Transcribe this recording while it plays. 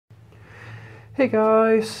Hey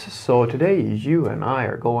guys, so today you and I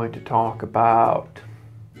are going to talk about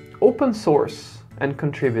open source and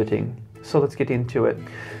contributing. So let's get into it.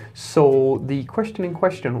 So the question in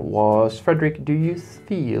question was, Fredrik, do you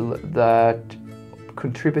feel that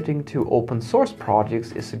contributing to open source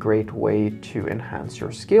projects is a great way to enhance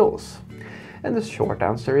your skills? And the short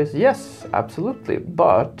answer is yes, absolutely.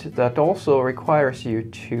 But that also requires you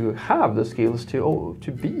to have the skills to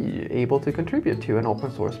be able to contribute to an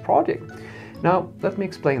open source project. Now, let me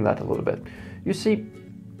explain that a little bit. You see,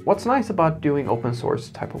 what's nice about doing open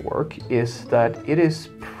source type of work is that it is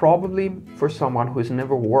probably, for someone who's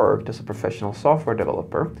never worked as a professional software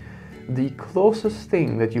developer, the closest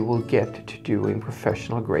thing that you will get to doing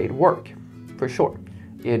professional grade work, for sure.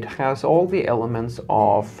 It has all the elements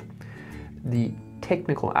of the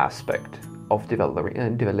technical aspect of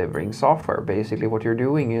delivering software. Basically, what you're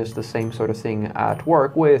doing is the same sort of thing at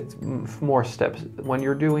work with more steps. When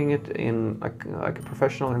you're doing it in like a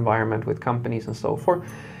professional environment with companies and so forth,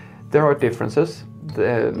 there are differences.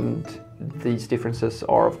 And these differences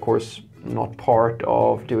are, of course, not part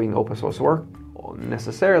of doing open source work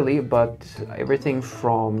necessarily, but everything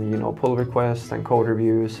from pull requests and code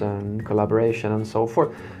reviews and collaboration and so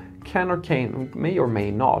forth may or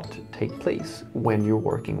may not take place when you're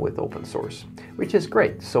working with open source, which is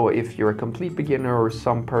great. So if you're a complete beginner or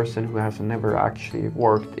some person who has never actually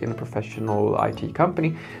worked in a professional IT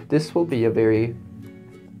company, this will be a very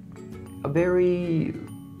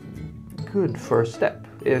good first step.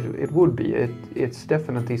 It would be. It's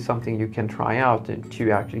definitely something you can try out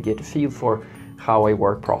to actually get a feel for how a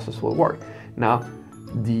work process will work. Now,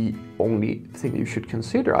 the only thing you should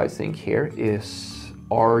consider, I think, here is,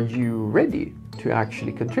 are you ready to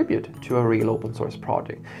actually contribute to a real open source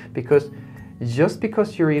project? Because just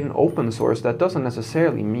because you're in open source, that doesn't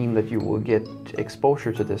necessarily mean that you will get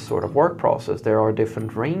exposure to this sort of work process. There are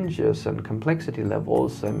different ranges and complexity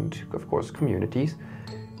levels and, of course, communities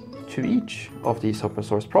to each of these open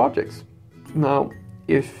source projects. Now,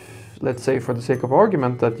 if, let's say for the sake of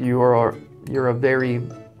argument, that you're a very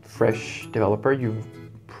fresh developer, you've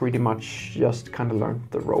pretty much just kind of learned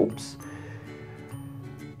the ropes,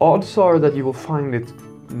 odds are that you will find it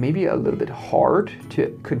maybe a little bit hard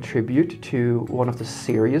to contribute to one of the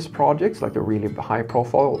serious projects, like the really high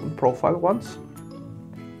profile ones,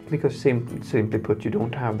 because simply put, you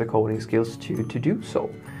don't have the coding skills to do so.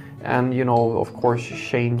 And of course,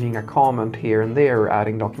 changing a comment here and there,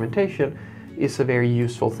 adding documentation, is a very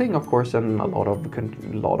useful thing, of course, and a lot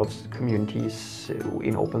of communities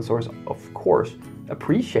in open source, of course,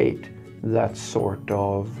 appreciate that sort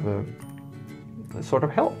of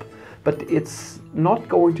help, but it's not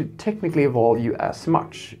going to technically evolve you as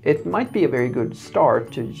much. It might be a very good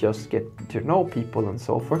start to just get to know people and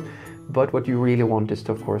so forth, but what you really want is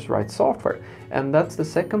to, of course, write software. And that's the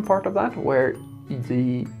second part of that, where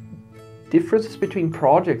the differences between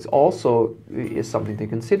projects also is something to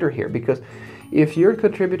consider here, because if you're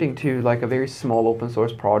contributing to like a very small open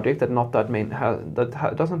source project that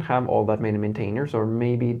doesn't have all that many maintainers, or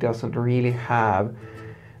maybe doesn't really have,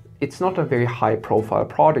 it's not a very high profile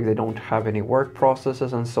project, they don't have any work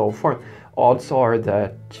processes and so forth, odds are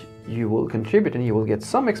that you will contribute and you will get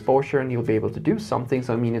some exposure and you'll be able to do something.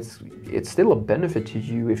 So I mean, it's still a benefit to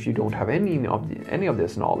you if you don't have any of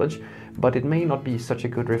this knowledge, but it may not be such a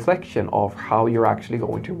good reflection of how you're actually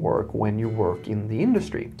going to work when you work in the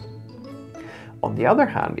industry. On the other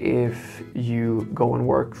hand, if you go and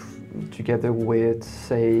work together with,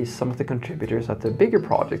 say, some of the contributors at the bigger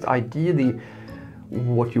projects, ideally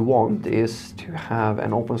what you want is to have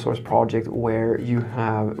an open source project where you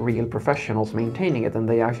have real professionals maintaining it, and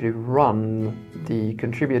they actually run the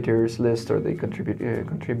contributors list or the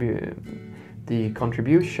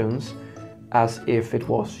contributions as if it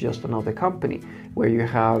was just another company, where you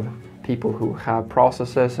have people who have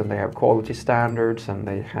processes and they have quality standards and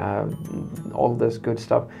they have all this good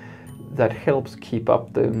stuff that helps keep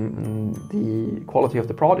up the quality of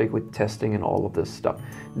the project with testing and all of this stuff.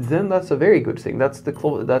 Then that's a very good thing. That's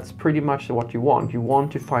pretty much what you want. You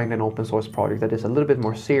want to find an open source project that is a little bit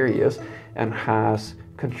more serious and has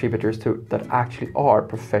contributors that actually are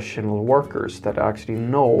professional workers, that actually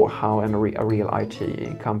know how a real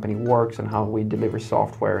IT company works and how we deliver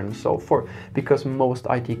software and so forth, because most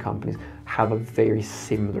IT companies have a very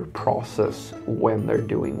similar process when they're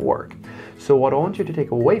doing work. So what I want you to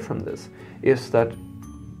take away from this is that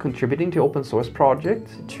contributing to open source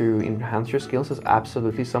projects to enhance your skills is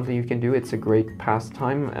absolutely something you can do. It's a great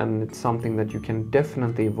pastime and it's something that you can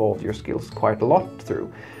definitely evolve your skills quite a lot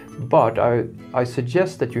through. But I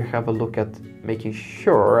suggest that you have a look at making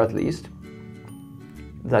sure, at least,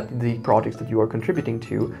 that the projects that you are contributing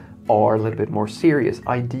to are a little bit more serious.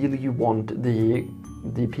 Ideally, you want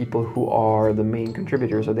the people who are the main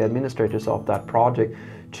contributors or the administrators of that project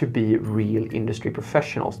to be real industry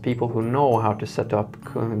professionals, people who know how to set up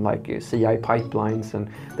like CI pipelines, and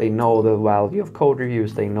they know the value of code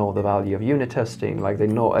reviews, they know the value of unit testing, like they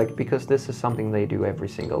know, like, because this is something they do every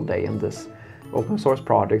single day, and this open source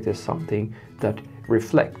project is something that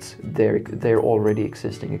reflects their already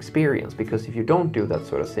existing experience. Because if you don't do that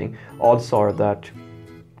sort of thing, odds are that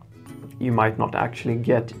you might not actually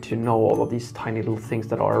get to know all of these tiny little things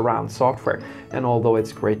that are around software. And although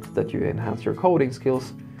it's great that you enhance your coding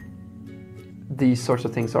skills, these sorts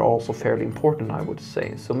of things are also fairly important, I would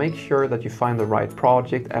say. So make sure that you find the right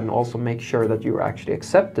project, and also make sure that you're actually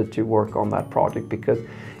accepted to work on that project, because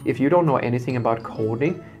if you don't know anything about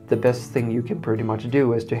coding, the best thing you can pretty much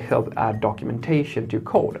do is to help add documentation to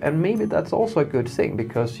code. And maybe that's also a good thing,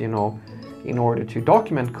 because, you know, in order to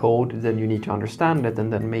document code, then you need to understand it,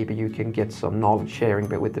 and then maybe you can get some knowledge sharing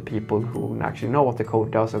with the people who actually know what the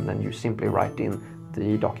code does, and then you simply write in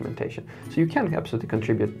the documentation. So you can absolutely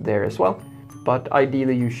contribute there as well, but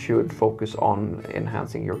ideally you should focus on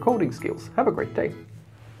enhancing your coding skills. Have a great day.